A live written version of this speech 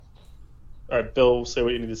All right, Bill, say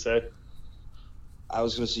what you need to say. I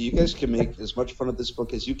was going to say, you guys can make as much fun of this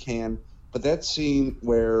book as you can, but that scene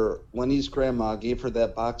where Lenny's grandma gave her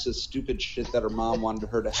that box of stupid shit that her mom wanted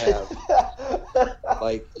her to have,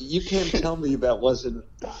 like, you can't tell me that wasn't,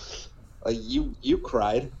 like, you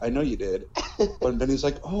cried. I know you did. When Benny's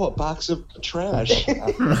like, oh, a box of trash.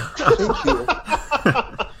 Thank you.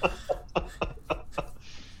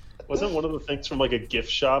 Wasn't one of the things from, like, a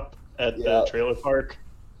gift shop at the trailer park?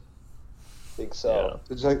 I think so.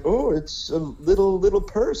 Yeah. It's like, oh, it's a little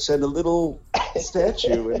purse and a little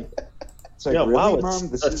statue, and it's like, really, wow, Mom?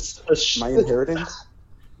 This is my inheritance.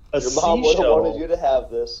 Your mom would have wanted you to have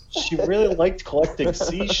this. She really liked collecting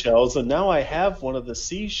seashells, and now I have one of the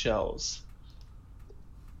seashells.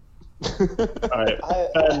 All right,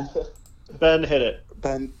 Ben, hit it.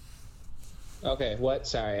 Ben. Okay, what?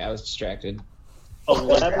 Sorry, I was distracted.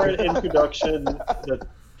 Elaborate introduction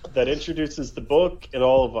that introduces the book and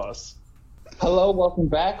all of us. Hello, welcome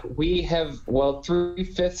back. We have,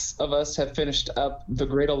 3/5 of us have finished up The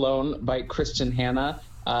Great Alone by Kristen Hanna.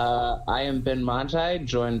 I am Ben Montai,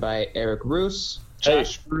 joined by Eric Roos,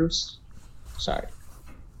 Josh Roos. Sorry.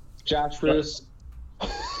 Josh Roos.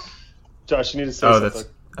 Josh, you need to say something.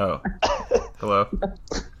 Hello.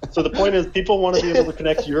 So the point is, people want to be able to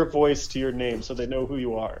connect your voice to your name so they know who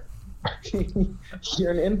you are.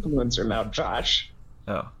 You're an influencer now, Josh.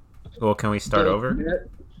 Oh. Well, can we start over?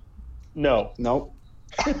 No. Nope.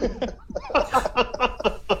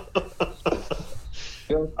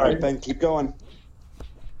 All right, Ben, keep going.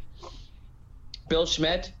 Bill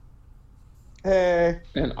Schmidt. Hey.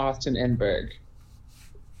 And Austin Enberg.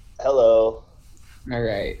 Hello. All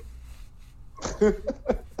right.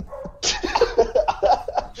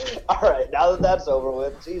 All right, now that that's over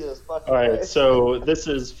with, Jesus fucking All right, Christ. so this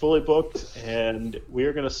is fully booked, and we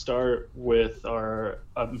are going to start with our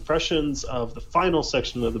impressions of the final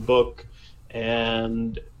section of the book.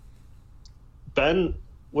 And Ben,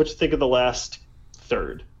 what'd you think of the last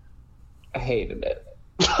third? I hated it.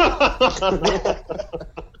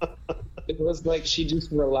 It was like she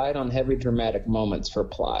just relied on heavy dramatic moments for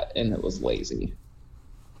plot, and it was lazy.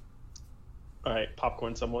 All right,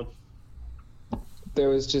 popcorn someone. There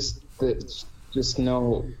was just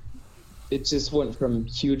no. It just went from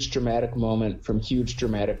huge dramatic moment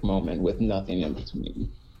with nothing in between.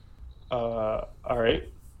 All right,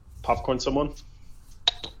 popcorn someone.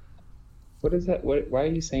 What is that? Why are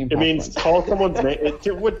you saying? It Popcorn? means call someone's name.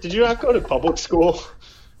 Did you not go to public school?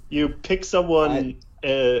 You pick someone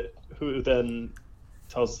who then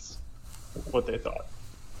tells what they thought.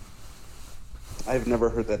 I've never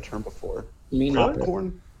heard that term before.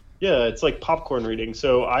 Popcorn? Yeah, it's like popcorn reading.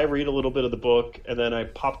 So I read a little bit of the book, and then I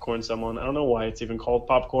popcorn someone. I don't know why it's even called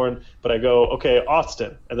popcorn, but I go, okay,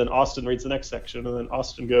 Austin. And then Austin reads the next section, and then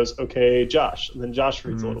Austin goes, okay, Josh. And then Josh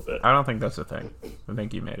reads a little bit. I don't think that's a thing. I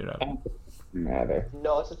think you made it up. Matter.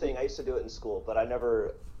 No, it's a thing. I used to do it in school, but I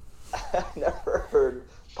never heard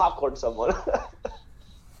popcorn someone. All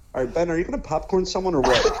right, Ben, are you going to popcorn someone or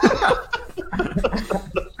what?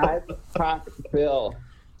 I pop Bill.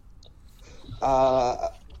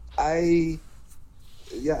 I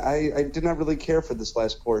did not really care for this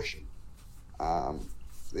last portion. I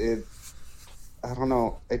don't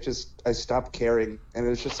know. I stopped caring, and it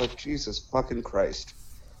was just like, Jesus fucking Christ.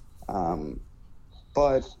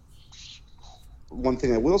 But one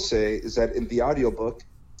thing I will say is that in the audiobook,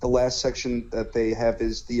 the last section that they have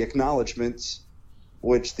is the acknowledgments,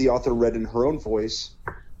 which the author read in her own voice,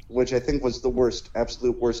 which I think was the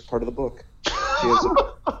absolute worst part of the book.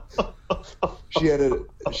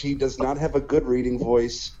 She does not have a good reading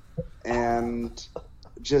voice, and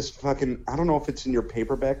just fucking, I don't know if it's in your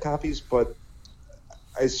paperback copies, but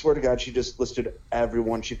I swear to God, she just listed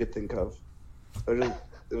everyone she could think of. It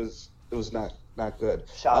was not good.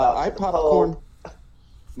 Shout out to I the popcorn.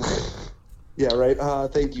 Yeah, right.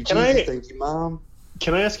 Thank you, Jesus. Thank you, Mom.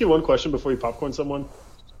 Can I ask you one question before you popcorn someone?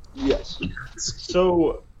 Yes.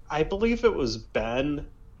 So I believe it was Ben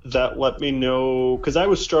that let me know, because I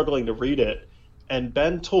was struggling to read it, and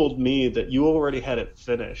Ben told me that you already had it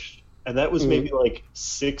finished, and that was maybe like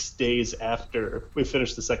 6 days after we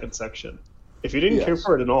finished the second section. If you didn't care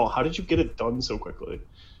for it at all, how did you get it done so quickly?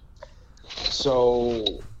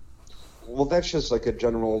 So, well, that's just like a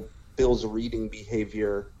general Bill's reading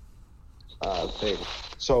behavior thing.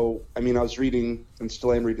 So, I mean, I was reading, and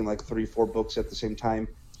still am reading, like 3-4 books at the same time.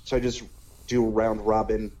 So I just do round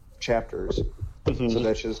robin chapters. Mm-hmm. So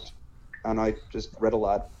that's just, and I just read a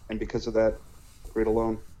lot, and because of that, Great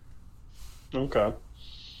Alone. Okay.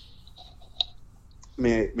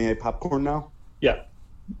 May I popcorn now? Yeah.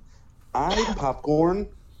 I popcorn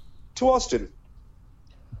to Austin.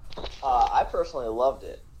 I personally loved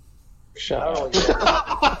it. Shut I up. don't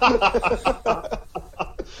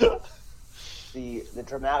know. The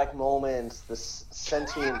dramatic moments, the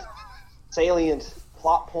sentient, salient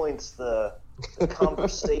plot points, the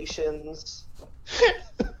conversations,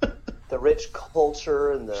 the rich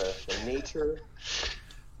culture, and the nature.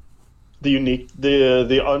 The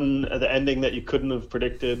ending that you couldn't have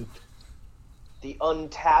predicted. The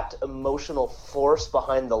untapped emotional force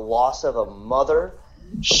behind the loss of a mother,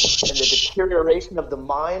 and the deterioration of the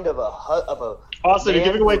mind of a Austin, you're man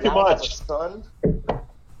giving away who too now has much. a son.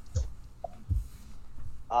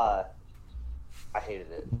 I hated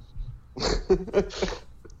it. It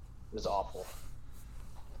was awful.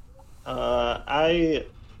 I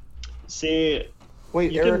see.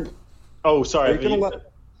 Wait, You Eric, can- Oh, sorry. are you going to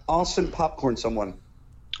let Austin popcorn someone?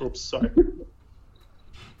 Oops, sorry.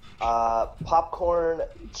 Popcorn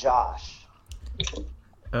Josh.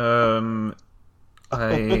 I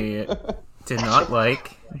did not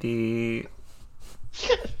like the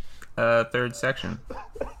third section.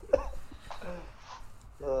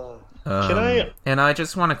 Can I- And I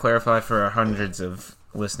just want to clarify for hundreds of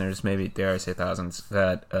listeners, maybe dare I say thousands,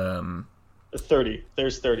 that 30.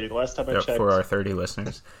 There's 30. The last time I checked. for our 30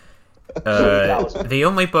 listeners, the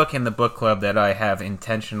only book in the book club that I have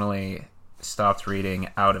intentionally stopped reading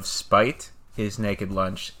out of spite is Naked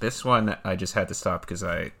Lunch. This one I just had to stop because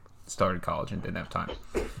I started college and didn't have time.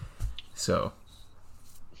 So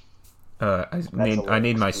I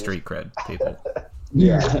need my street cred, people.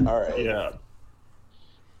 Yeah, all right. Yeah.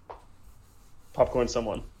 Popcorn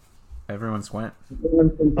someone. Everyone's went.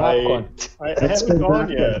 Popcorn. I haven't gone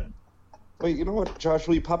yet. Wait, you know what, Josh?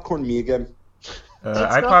 Will you popcorn me again? That's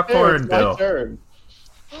I not fair. popcorned It's my Bill. turn.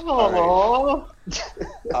 All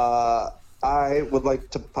I would like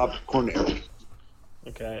to popcorn Eric.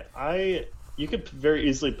 Okay. You could very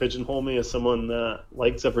easily pigeonhole me as someone that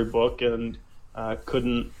likes every book and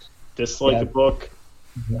couldn't dislike a book.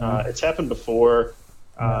 It's happened before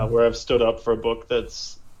where I've stood up for a book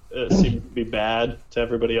that's seemed to be bad to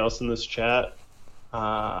everybody else in this chat.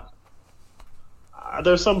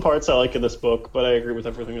 There's some parts I like in this book, but I agree with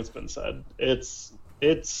everything that's been said. It's.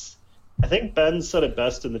 I think Ben said it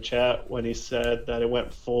best in the chat when he said that it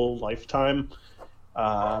went full Lifetime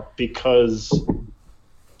because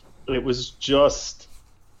it was just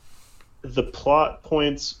the plot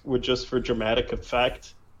points were just for dramatic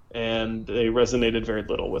effect, and they resonated very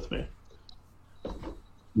little with me.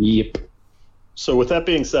 Yep. So with that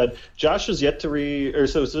being said, Josh has yet to read, or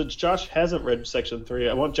so Josh hasn't read section 3.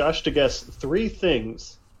 I want Josh to guess 3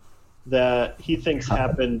 things that he thinks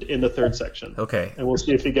happened in the third section. Okay. And we'll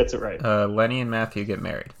see if he gets it right. Lenny and Matthew get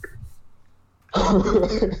married.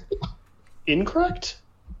 Incorrect?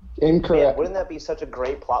 Yeah, Incorrect. wouldn't that be such a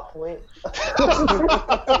great plot point?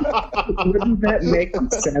 Wouldn't that make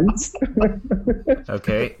sense?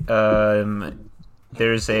 Okay.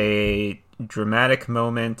 There's a dramatic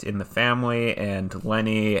moment in the family, and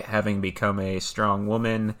Lenny, having become a strong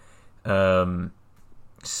woman,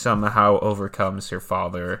 somehow overcomes her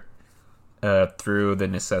father through the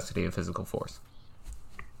necessity of physical force.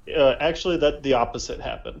 Actually, the opposite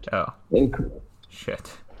happened. Oh, Incorrect.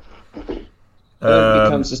 shit. He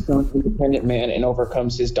becomes a strong, independent man and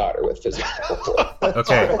overcomes his daughter with physical force.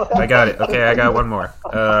 Okay, I got it. Okay, I got one more.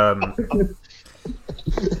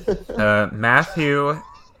 Matthew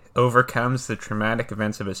overcomes the traumatic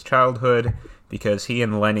events of his childhood because he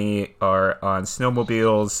and Lenny are on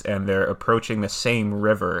snowmobiles and they're approaching the same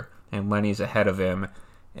river, and Lenny's ahead of him,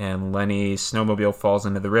 and Lenny's snowmobile falls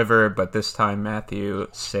into the river, but this time Matthew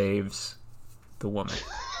saves the woman.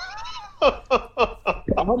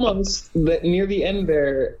 Almost, but near the end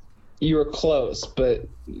there, you were close, but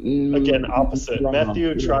Again, opposite. wrong.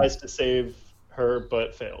 Matthew tries to save her,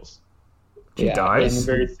 but fails. She dies?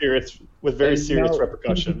 With very serious No,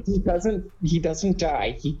 repercussions He doesn't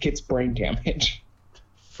die. He gets brain damage,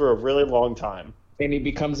 for a really long time. and he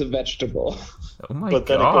becomes a vegetable. Oh my But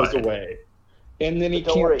then god. it goes away. And then he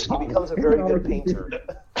Don't can't worry, talk. he becomes a very good painter.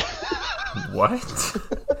 What?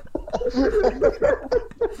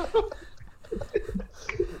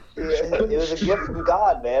 It was a gift from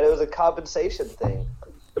God, man. It was a compensation thing.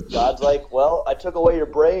 God's like, well, I took away your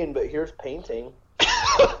brain, but here's painting.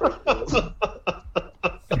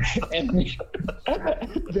 And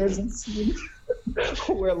there's a scene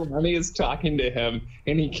where Lenny is talking to him,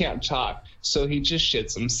 and he can't talk, so he just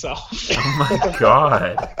shits himself. Oh my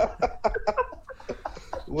god.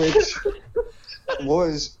 Which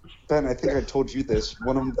was, Ben, I think I told you this,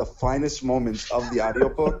 one of the finest moments of the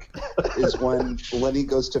audiobook is when Lenny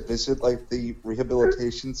goes to visit like the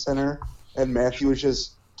rehabilitation center and Matthew is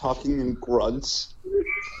just talking in grunts.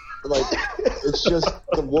 Like, it's just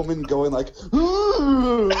the woman going like,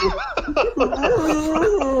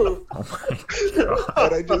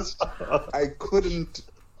 but I couldn't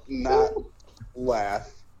not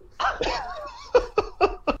laugh.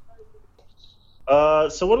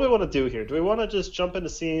 So what do we want to do here? Do we want to just jump into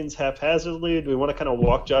scenes haphazardly? Do we want to kind of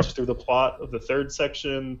walk Josh through the plot of the third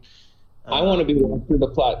section? I want to be walking through the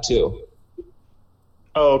plot too.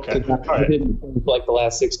 Oh, okay. All I right. didn't think like the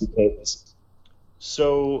last 60 pages.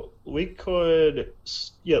 So we could,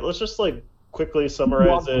 let's just like quickly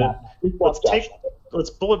summarize it. Let's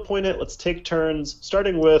bullet point it. Let's take turns,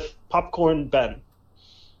 starting with Popcorn Ben.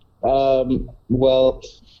 Well,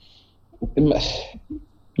 am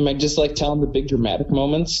I just like telling the big dramatic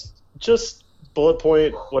moments? Just bullet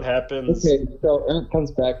point what happens. Okay, so Ernst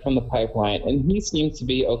comes back from the pipeline, and he seems to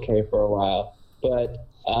be okay for a while, but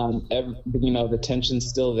the tension's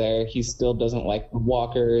still there. He still doesn't like the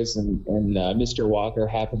Walkers, and Mr. Walker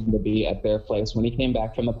happened to be at their place when he came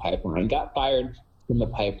back from the pipeline. Got fired from the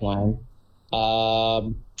pipeline.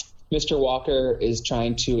 Mr. Walker is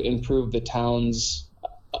trying to improve the town's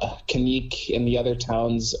Kanik and the other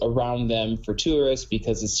towns around them for tourists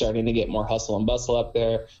because it's starting to get more hustle and bustle up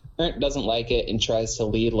there. Ernst doesn't like it and tries to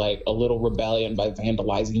lead like a little rebellion by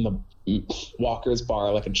vandalizing the Walker's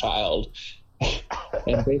bar like a child.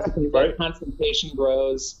 And basically that confrontation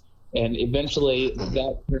grows, and eventually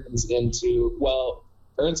that turns into, well,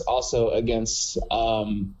 Ernst also against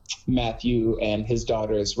Matthew and his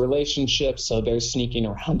daughter's relationship, so they're sneaking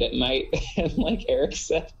around at night. And like Eric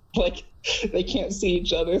said, like they can't see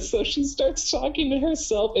each other, so she starts talking to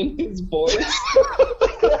herself in his voice.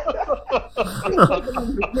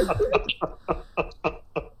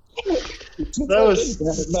 That was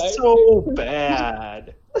so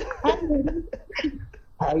bad.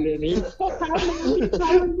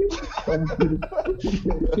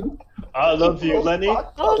 I love you, Lenny. I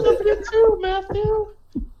love you too, Matthew.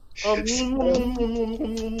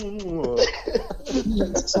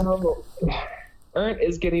 So, Ernst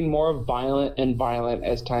is getting more violent and violent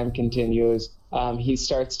as time continues. He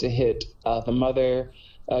starts to hit the mother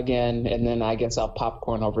again, and then I guess I'll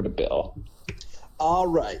popcorn over to Bill. All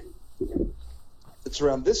right. It's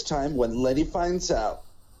around this time when Lenny finds out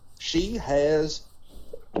she has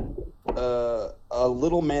a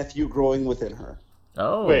little Matthew growing within her.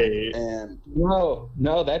 Oh. Wait. And No,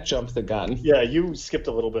 that jumped the gun. Yeah, you skipped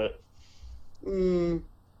a little bit. all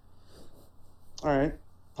right,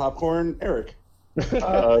 popcorn, Eric.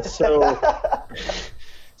 So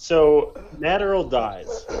Matterl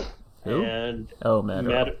dies. Who? And Oh,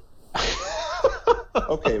 man.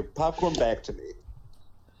 Okay, popcorn back to me.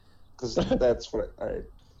 Because that's what. All right.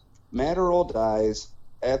 Matterl dies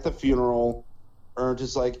at the funeral. Ernst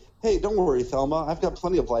is like, "Hey, don't worry, Thelma. I've got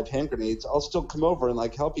plenty of live hand grenades. I'll still come over and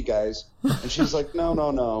like help you guys." And she's like, "No.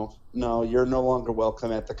 You're no longer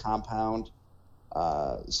welcome at the compound."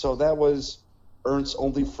 So that was Ernst's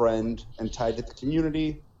only friend and tied to the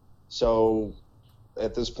community. So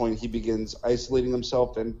at this point, he begins isolating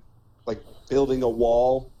himself and like building a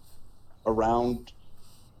wall around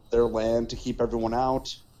their land to keep everyone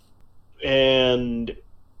out. And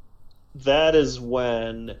that is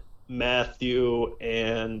when Matthew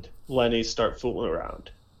and Lenny start fooling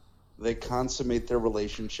around. They consummate their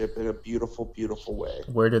relationship in a beautiful, beautiful way.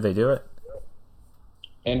 Where do they do it?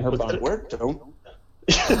 In her bunk. Where don't?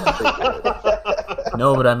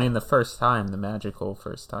 No, but I mean the first time, the magical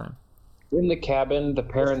first time. In the cabin, the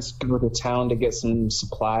parents go to town to get some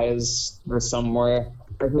supplies or somewhere.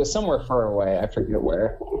 It was somewhere far away. I forget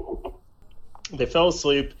where. They fell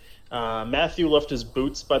asleep. Matthew left his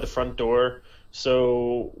boots by the front door.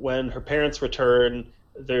 So when her parents return,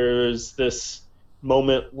 there's this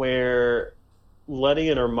moment where Lenny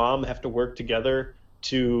and her mom have to work together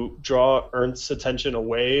to draw Ernst's attention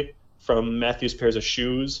away from Matthew's pairs of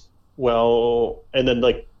shoes. Well, and then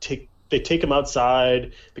like they take him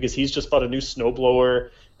outside because he's just bought a new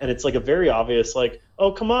snowblower, and it's like a very obvious like,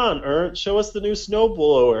 "Oh, come on, Ernst, show us the new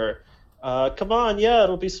snowblower. Come on, yeah,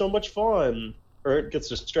 it'll be so much fun." Ernst gets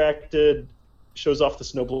distracted, shows off the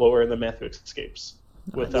snowblower, and then Matthew escapes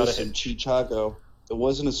without a hitch. Chicago. It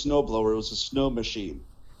wasn't a snowblower, it was a snow machine.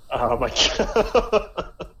 Oh my god.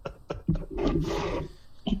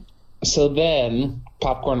 So then,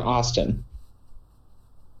 Popcorn Austin.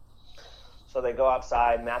 So they go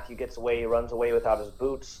outside. Matthew gets away. He runs away without his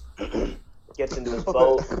boots. Gets into his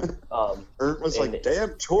boat. Ernst was and- like,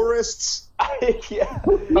 "Damn tourists!" Yeah.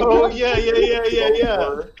 Oh yeah.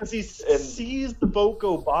 Because he sees the boat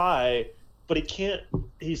go by, but he can't.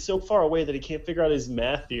 He's so far away that he can't figure out his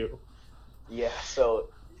Matthew. Yeah. So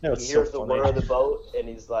That he was hears so the funny. whir of the boat, and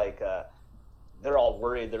he's like, they're all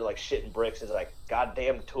worried. They're like shitting bricks. He's like,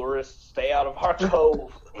 "Goddamn tourists, stay out of our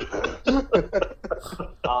cove."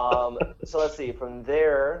 So let's see. From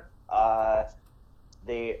there,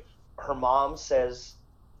 her mom says,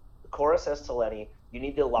 Cora says to Lenny, you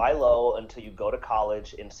need to lie low until you go to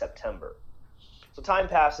college in September. So time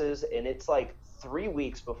passes, and it's like 3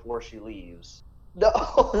 weeks before she leaves. No!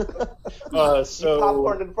 So You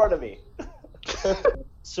popcorned in front of me.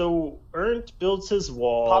 So Ernst builds his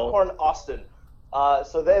wall. Popcorn Austin.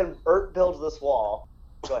 So then Ert builds this wall.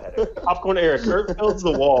 Go ahead, Eric. Popcorn Eric. Ernst builds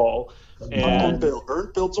the wall. And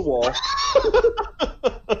Ernst builds a wall.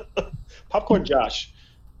 Popcorn Josh.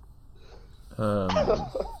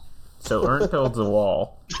 So Ernst builds a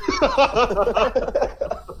wall.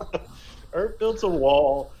 Ernst builds a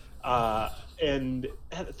wall, and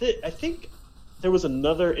I think there was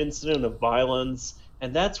another incident of violence,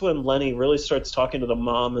 and that's when Lenny really starts talking to the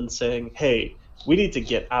mom and saying, hey, we need to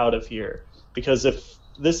get out of here, because if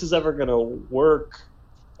this is ever going to work,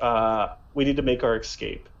 we need to make our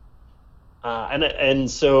escape. And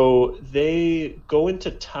so they go into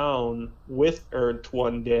town with Ernst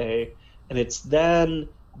one day, and it's then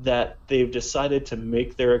that they've decided to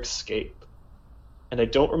make their escape. And I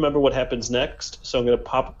don't remember what happens next, so I'm going to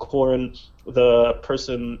popcorn the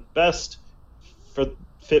person best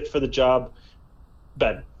fit for the job,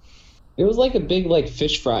 Ben. It was like a big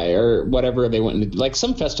fish fry or whatever they went into, like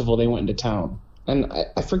some festival they went into town. And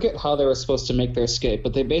I forget how they were supposed to make their escape,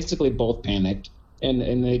 but they basically both panicked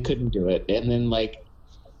and they couldn't do it. And then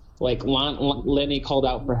Lenny called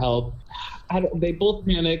out for help. They both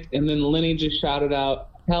panicked, and then Lenny just shouted out,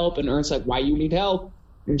 help, and Ernst's like, why you need help?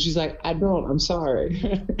 And she's like, I don't, I'm sorry.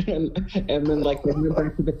 and then they went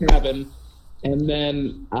back to the cabin. And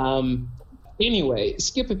then, anyway,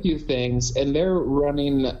 skip a few things, and they're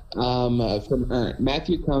running from Ernst.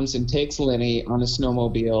 Matthew comes and takes Lenny on a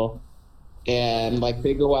snowmobile, and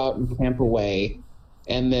they go out and camp away.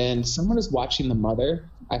 And then someone is watching the mother.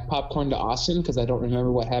 I popcorned to Austin because I don't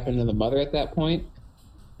remember what happened to the mother at that point.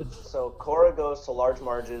 So Cora goes to Large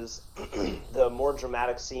Marge's. The more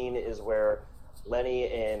dramatic scene is where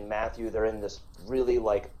Lenny and Matthew, they're in this really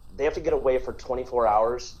they have to get away for 24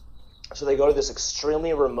 hours. So they go to this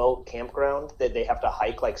extremely remote campground that they have to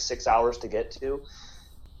hike 6 hours to get to.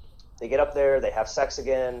 They get up there, they have sex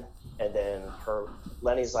again, and then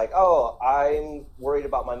Lenny's like, oh, I'm worried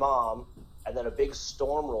about my mom. And then a big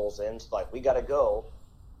storm rolls in, so we gotta go.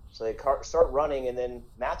 So they start running, and then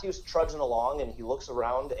Matthew's trudging along, and he looks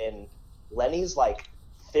around, and Lenny's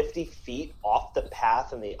 50 feet off the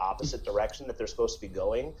path in the opposite direction that they're supposed to be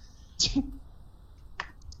going.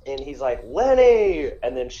 And he's like, Lenny!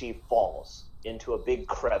 And then she falls into a big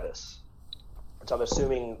crevice, which I'm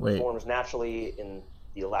assuming forms naturally in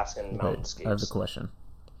the Alaskan mountainscapes. I have a question.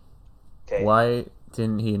 Okay. Why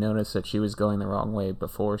didn't he notice that she was going the wrong way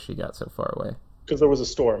before she got so far away? Because there was a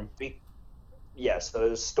storm. Yes, so it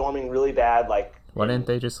was storming really bad. Why didn't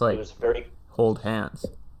they just it was very hold hands?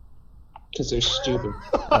 Because they're stupid.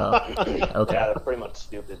 Oh, okay. Yeah, they're pretty much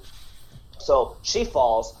stupid. So she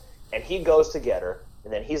falls, and he goes to get her,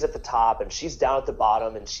 and then he's at the top, and she's down at the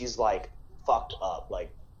bottom, and she's fucked up,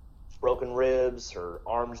 broken ribs, her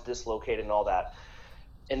arms dislocated, and all that.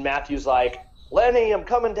 And Matthew's like, Lenny, I'm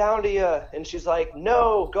coming down to you. And she's like,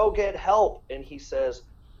 no, go get help. And he says,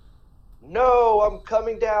 no, I'm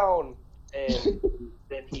coming down. And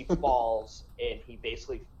then he falls, and he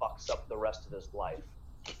basically fucks up the rest of his life.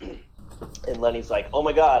 And Lenny's like, oh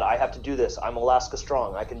my God, I have to do this. I'm Alaska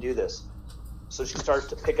strong. I can do this. So she starts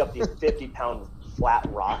to pick up these 50-pound flat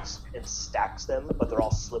rocks and stacks them, but they're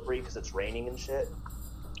all slippery because it's raining and shit.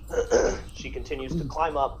 She continues to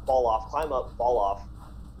climb up, fall off, climb up, fall off,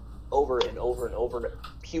 over and over and over,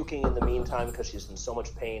 puking in the meantime because she's in so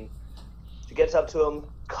much pain. She gets up to him,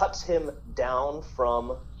 cuts him down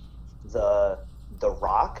from the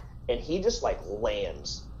rock, and he just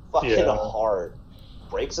lands fucking hard,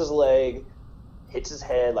 breaks his leg, hits his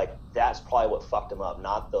head. That's probably what fucked him up,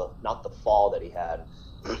 not the fall that he had.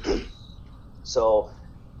 So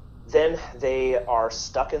then they are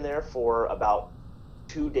stuck in there for about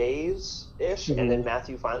 2 days ish, and then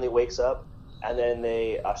Matthew finally wakes up, and then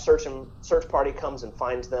they search party comes and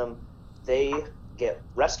finds them. They get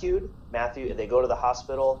rescued, Matthew, and they go to the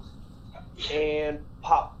hospital, and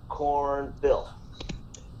Popcorn Bill.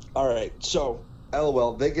 All right, so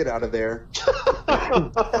LOL, they get out of there.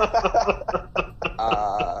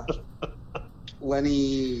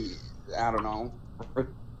 Lenny, I don't know.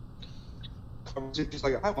 She's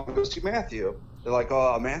like, I want to go see Matthew. They're like,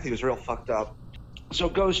 oh, Matthew's real fucked up. So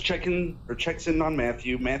checks in on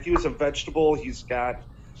Matthew. Matthew is a vegetable. He's got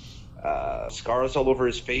scars all over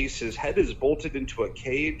his face. His head is bolted into a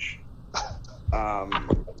cage.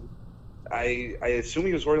 I assume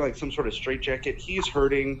he was wearing some sort of straitjacket. He's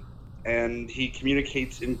hurting, and he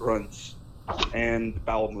communicates in grunts. and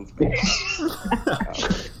bowel movement.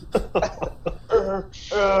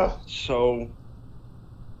 So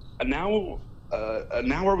now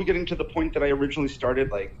are we getting to the point that I originally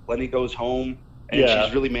started? Like Lenny goes home and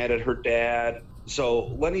she's really mad at her dad. So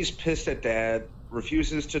Lenny's pissed at dad,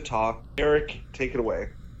 refuses to talk. Eric, take it away.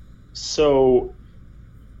 So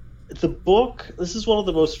the book, this is one of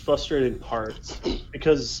the most frustrating parts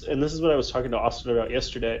because, and this is what I was talking to Austin about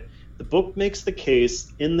yesterday, the book makes the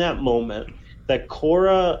case in that moment that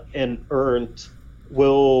Cora and Ernst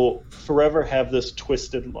will forever have this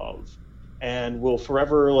twisted love and will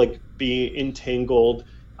forever like be entangled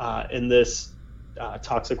in this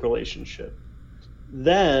toxic relationship.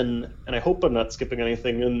 Then, and I hope I'm not skipping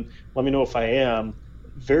anything, and let me know if I am,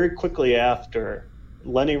 very quickly after,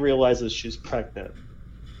 Lenny realizes she's pregnant.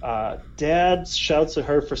 Dad shouts at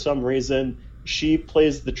her for some reason. She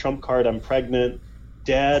plays the trump card, I'm pregnant.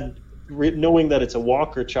 Dad, knowing that it's a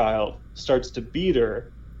Walker child, starts to beat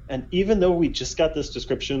her. And even though we just got this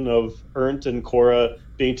description of Ernst and Cora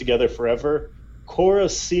being together forever, Cora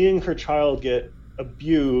seeing her child get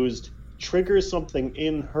abused triggers something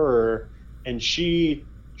in her, and she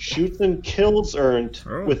shoots and kills Ernst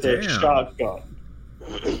with a shotgun.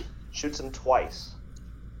 Shoots him twice.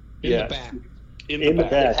 In the back. In the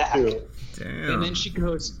back, too. Damn. And then she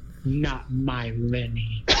goes, "Not my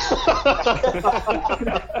Lenny."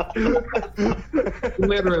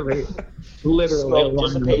 literally. Smoke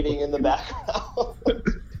dissipating in the background.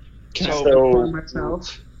 Can I confirm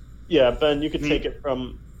myself? Yeah, Ben, you could take it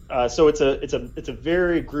from. So it's a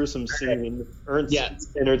very gruesome scene.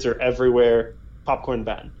 Ernst's innards are everywhere. Popcorn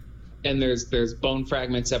Ben. And there's bone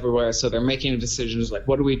fragments everywhere. So they're making decisions like,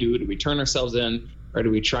 what do we do? Do we turn ourselves in, or do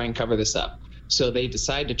we try and cover this up? So they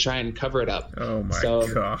decide to try and cover it up. Oh my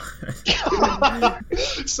god.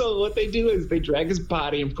 So what they do is they drag his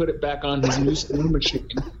body and put it back on his new snow machine,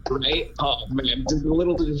 right? Oh man,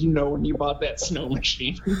 little did you know when you bought that snow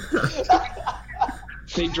machine.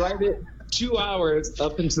 They drive it 2 hours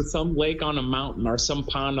up into some lake on a mountain or some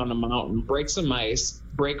pond on a mountain, break some ice,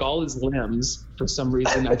 break all his limbs for some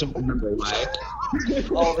reason. I don't remember why.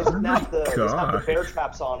 Oh, they snapped the bear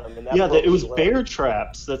traps on him. And that it was bear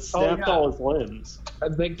traps that snapped all his limbs.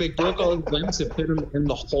 Like they broke all his limbs and put him in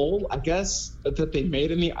the hole, I guess, that they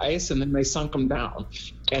made in the ice, and then they sunk him down.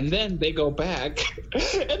 And then they go back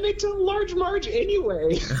and they tell Large Marge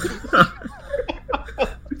anyway.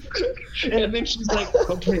 And then she's like,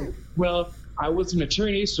 okay, well, I was an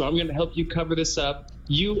attorney, so I'm going to help you cover this up.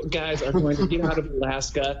 You guys are going to get out of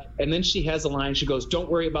Alaska. And then she has a line. She goes, don't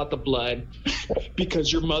worry about the blood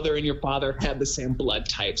because your mother and your father had the same blood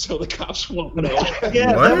type, so the cops won't know.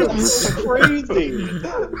 Yeah, that was crazy.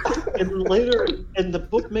 And later, and the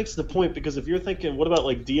book makes the point, because if you're thinking, what about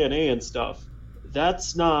like DNA and stuff?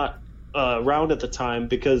 That's not around at the time,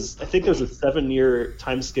 because I think there's a 7-year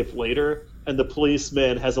time skip later. And the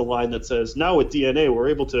policeman has a line that says, now with DNA, we're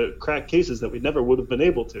able to crack cases that we never would have been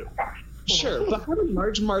able to. Sure, but how did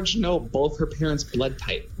Marge know both her parents' blood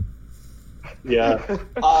type? Yeah.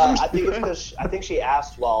 I think it's because I think she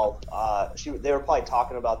asked while they were probably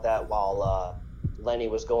talking about that while Lenny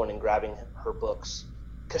was going and grabbing her books.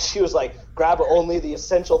 Because she was like, grab only the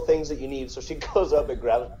essential things that you need. So she goes up and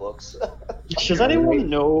grabs books. Does anyone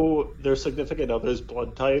know their significant other's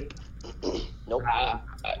blood type? Nope.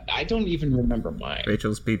 I don't even remember mine.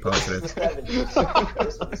 Rachel's B positive. 70s.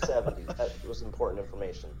 This was the 70s. That was important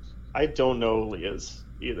information. I don't know Leah's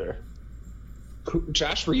either.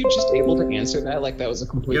 Josh, were you just able to answer that like that was a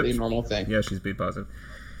completely normal thing? Yeah, she's B positive.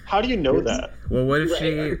 How do you know that? Well, what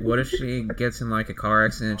if she gets in like a car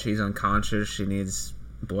accident, she's unconscious, she needs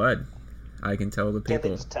blood? I can tell the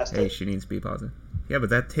people, hey, she needs B positive. Yeah, but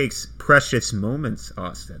that takes precious moments,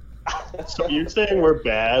 Austin. So you're saying we're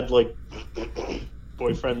bad, like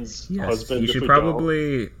boyfriend's husband? You should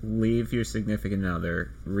probably leave your significant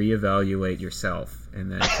other, reevaluate yourself,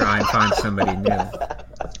 and then try and find somebody new.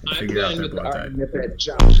 I'm going with the argument that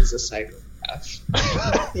Josh is a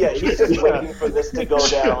psychopath. Yeah, he's just waiting for this to go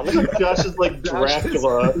down. Josh is like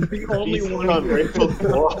Dracula. The only one on Rachel's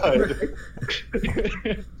blood.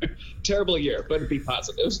 Terrible year, but be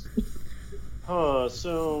positive.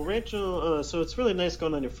 So Rachel, so it's really nice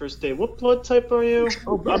going on your first date. What blood type are you?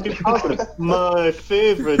 Oh, I'll be positive. My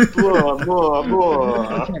favorite, blah, blah,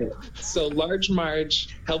 blah. Okay. So Large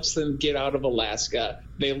Marge helps them get out of Alaska.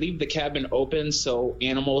 They leave the cabin open so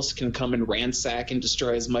animals can come and ransack and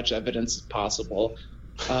destroy as much evidence as possible.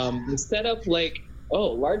 Instead of like,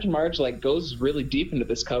 Large Marge like goes really deep into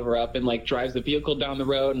this cover up and like drives the vehicle down the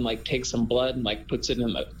road and like takes some blood and like puts it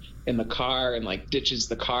in in the car and like ditches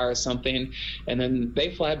the car or something. And then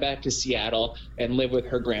they fly back to Seattle and live with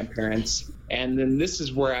her grandparents. And then this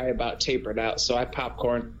is where I about tapered out. So I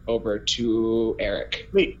popcorn over to Eric.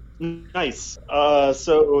 Wait, nice.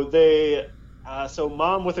 So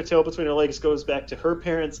mom with her tail between her legs goes back to her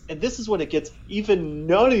parents, and this is when it gets even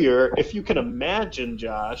nuttier, if you can imagine,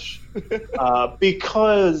 Josh,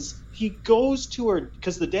 because he goes to her,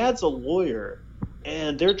 because the dad's a lawyer,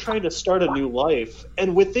 and they're trying to start a new life,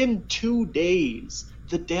 and within 2 days,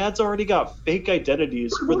 the dad's already got fake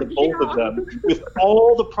identities for the both of them with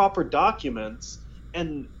all the proper documents,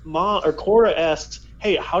 and Cora asks,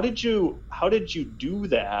 "Hey, how did you do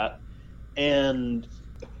that?" And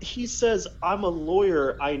he says, "I'm a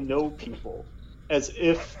lawyer, I know people," as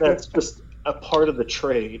if that's just a part of the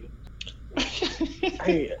trade.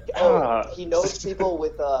 He knows people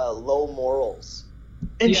with low morals.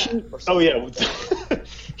 And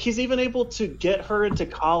he's even able to get her into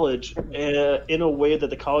college in a way that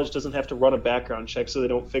the college doesn't have to run a background check, so they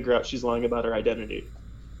don't figure out she's lying about her identity.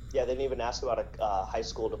 Yeah, they didn't even ask about a high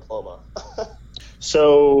school diploma.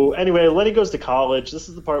 So anyway, Lenny goes to college. This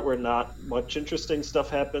is the part where not much interesting stuff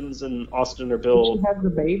happens, and Austin or Bill. She has the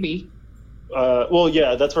baby. Well,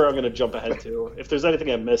 yeah, that's where I'm going to jump ahead to. If there's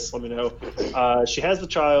anything I missed, let me know. She has the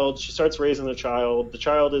child. She starts raising the child. The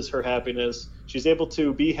child is her happiness. She's able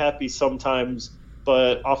to be happy sometimes,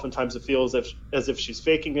 but oftentimes it feels as if she's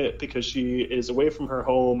faking it because she is away from her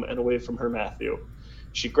home and away from her Matthew.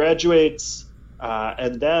 She graduates,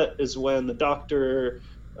 and that is when the doctor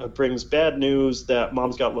brings bad news that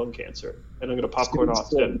mom's got lung cancer. And I'm going to popcorn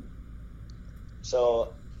Austin.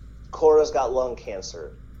 So Cora's got lung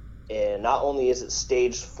cancer. And not only is it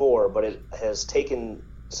stage 4, but it has taken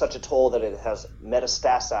such a toll that it has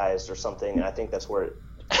metastasized or something. And I think that's where it.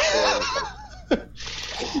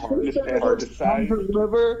 On her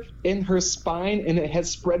liver, in her spine, and it has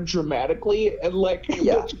spread dramatically.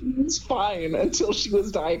 And she's fine until she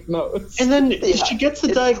was diagnosed. And then she gets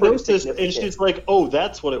the diagnosis, and she's like, "Oh,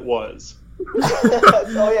 that's what it was."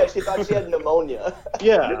 Oh yeah, she thought she had pneumonia.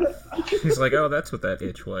 Yeah. He's like, "Oh, that's what that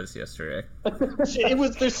itch was yesterday."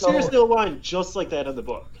 There's seriously a line just like that in the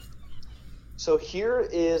book. So here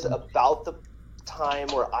is about the time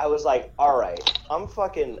where I was like, all right,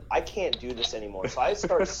 I can't do this anymore. So I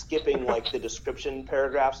start skipping the description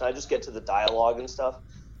paragraphs, and I just get to the dialogue and stuff.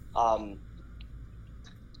 I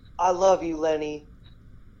love you, Lenny.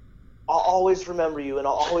 I'll always remember you, and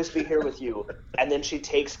I'll always be here with you. And then she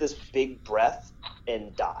takes this big breath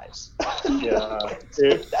and dies. Yeah.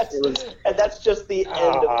 That's just the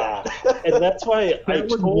end of that. And that's why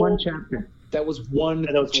one chapter. That was one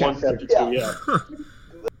chapter too, yeah.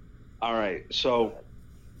 All right, so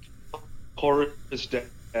Cora is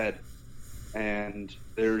dead, and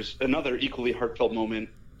there's another equally heartfelt moment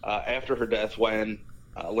after her death when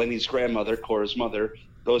Lenny's grandmother, Cora's mother,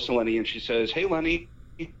 goes to Lenny and she says, "Hey, Lenny,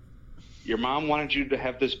 your mom wanted you to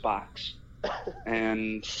have this box."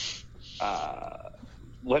 And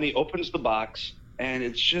Lenny opens the box, and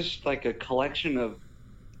it's just like a collection of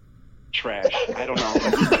trash. I don't know.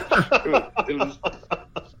 It was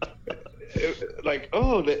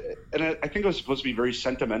and I think it was supposed to be very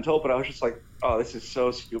sentimental, but I was just like, oh, this is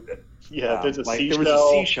so stupid. Yeah, there's a seashell. There was a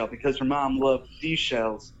seashell because her mom loved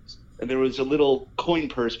seashells. And there was a little coin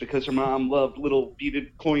purse because her mom loved little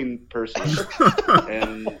beaded coin purses.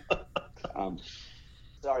 And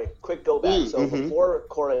sorry, quick go back. So before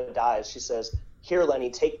Cora dies, she says, "Here, Lenny,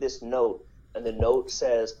 take this note." And the note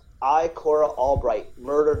says, "I, Cora Albright,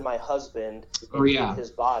 murdered my husband and hid his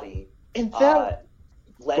body." And that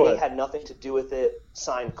Lenny had nothing to do with it.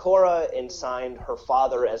 Signed Cora and signed her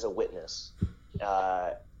father as a witness.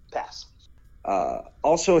 Pass.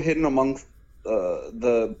 Also hidden among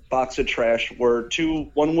the box of trash were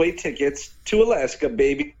 2 one-way tickets to Alaska,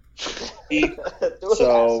 baby.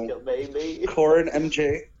 Alaska, baby. Cora and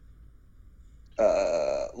MJ,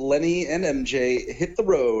 Lenny and MJ hit the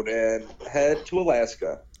road and head to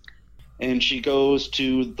Alaska. And she goes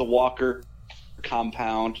to the Walker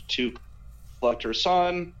compound to collect her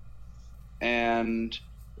son. And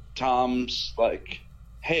Tom's like,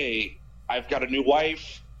 "Hey, I've got a new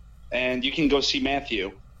wife, and you can go see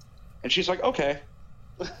Matthew." And she's like, "Okay."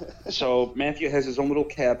 So Matthew has his own little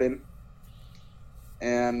cabin,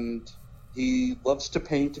 and he loves to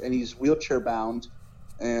paint, and he's wheelchair bound.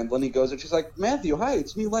 And Lenny goes, and she's like, "Matthew, hi,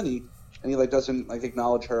 it's me, Lenny." And he doesn't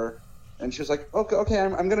acknowledge her. And she's like, "Okay,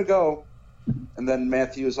 I'm gonna go." And then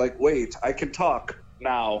Matthew is like, "Wait, I can talk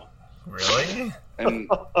now." Really? And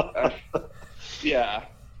yeah,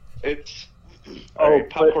 it's all right,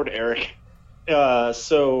 popcorn Eric.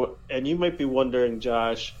 So, and you might be wondering,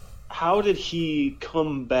 Josh, how did he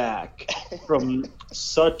come back from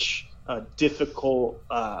such a difficult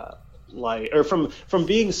life, or from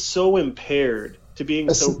being so impaired to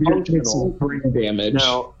being so functional? Brain damage.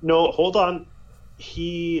 Now, no, hold on.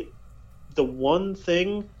 The one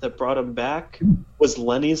thing that brought him back was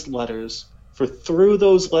Lenny's letters. For through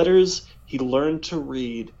those letters, he learned to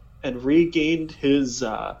read and regained his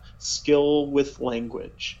skill with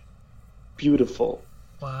language. Beautiful.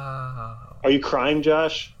 Wow. Are you crying,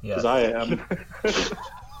 Josh? Yes. Because I am.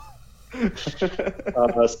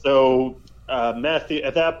 So Matthew,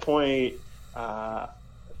 at that point,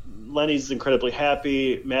 Lenny's incredibly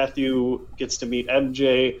happy. Matthew gets to meet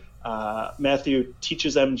MJ. Matthew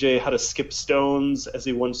teaches MJ how to skip stones, as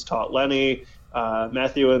he once taught Lenny.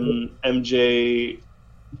 Matthew and MJ.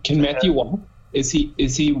 Can Matthew walk? Is he?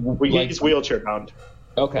 He's wheelchair bound.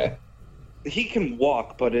 Okay. He can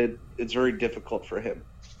walk, but it's very difficult for him.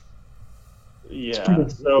 Yeah.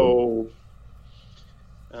 So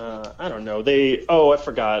I don't know. I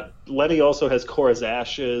forgot. Lenny also has Cora's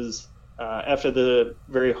ashes. After the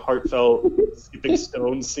very heartfelt skipping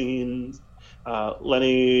stone scene,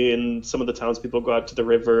 Lenny and some of the townspeople go out to the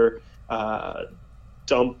river,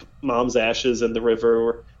 dump Mom's ashes in the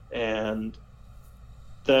river, and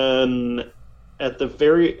then at the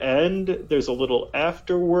very end, there's a little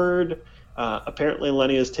afterword. Apparently,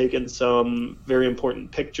 Lenny has taken some very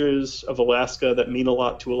important pictures of Alaska that mean a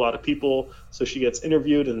lot to a lot of people, so she gets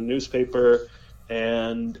interviewed in a newspaper,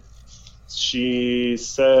 and she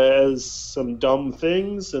says some dumb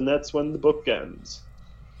things, and that's when the book ends.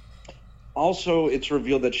 Also, it's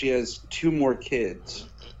revealed that she has 2 more kids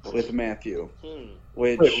with Matthew.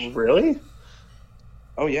 Which Wait, really?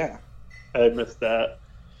 Oh yeah. I missed that.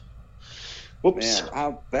 Whoops.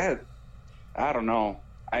 Man, I don't know.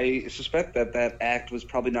 I suspect that act was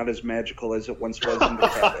probably not as magical as it once was in the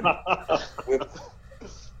cabin.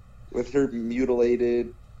 with her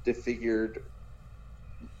mutilated, disfigured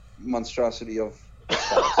monstrosity of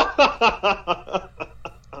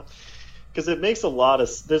because it makes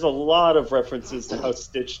there's a lot of references to how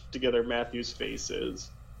stitched together Matthew's face is,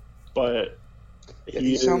 but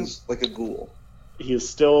he sounds like a ghoul. He is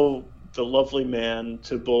still the lovely man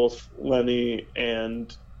to both Lenny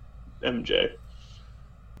and MJ.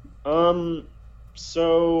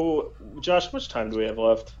 So Josh, how much time do we have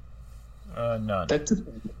left? None. That's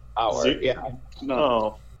an hour. Yeah. No.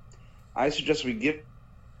 Oh. I suggest we give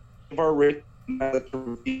our rating to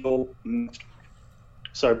reveal next.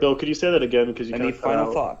 Sorry, Bill, could you say that again? Because you Any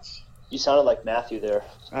final thoughts? You sounded like Matthew there.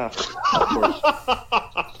 Of course.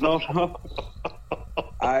 No.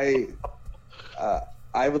 I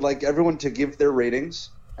would like everyone to give their ratings,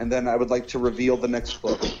 and then I would like to reveal the next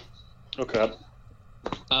book. Okay.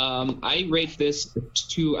 I rate this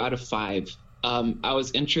 2 out of 5. I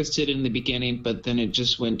was interested in the beginning, but then it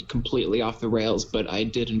just went completely off the rails, but I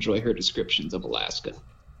did enjoy her descriptions of Alaska.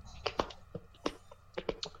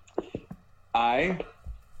 I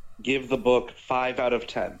give the book 5 out of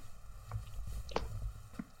 10.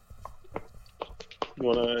 You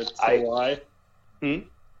want to say why? Do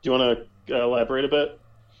you want to elaborate a bit?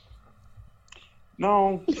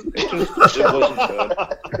 No, it wasn't good.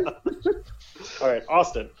 All right,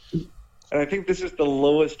 Austin. And I think this is the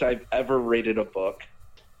lowest I've ever rated a book.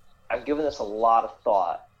 I've given this a lot of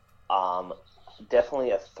thought.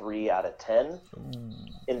 Definitely a 3 out of 10.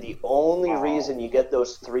 And the only reason you get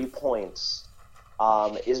those 3 points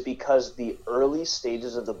is because the early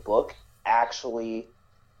stages of the book actually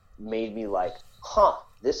made me like,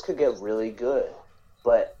 this could get really good.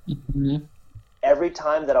 But every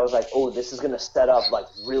time that I was like, this is going to set up like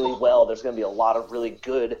really well, there's going to be a lot of really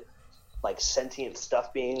good like sentient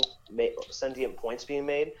stuff being made, sentient points being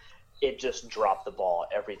made, it just dropped the ball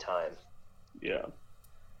every time. Yeah.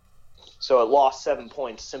 So it lost 7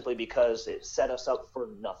 points simply because it set us up for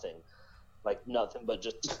nothing. Like nothing but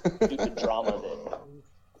just stupid drama that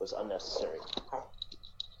was unnecessary.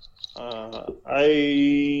 I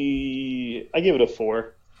give it a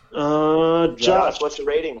 4. Josh, what's your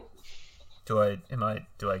rating? Do I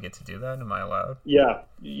get to do that? Am I allowed? Yeah,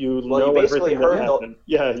 you know everything that happened.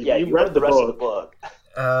 You read the rest book. of the book.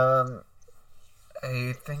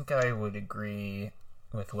 I think I would agree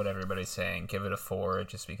with what everybody's saying. Give it a 4,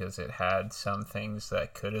 just because it had some things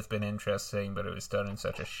that could have been interesting, but it was done in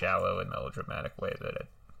such a shallow and melodramatic way that it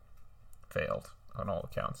failed on all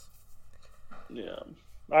accounts. Yeah.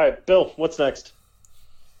 All right, Bill, what's next?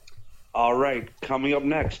 All right, coming up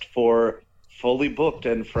next for Fully Booked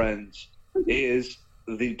and Friends is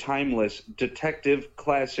the timeless detective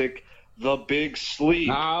classic The Big Sleep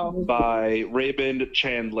by Raymond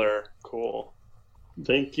Chandler. Cool.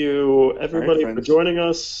 Thank you, everybody, All right, for joining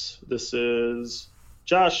us. This is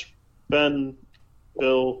Josh. Ben,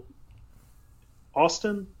 Bill,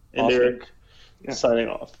 Austin, and Austin. Eric signing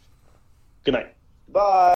off. Good night. Bye.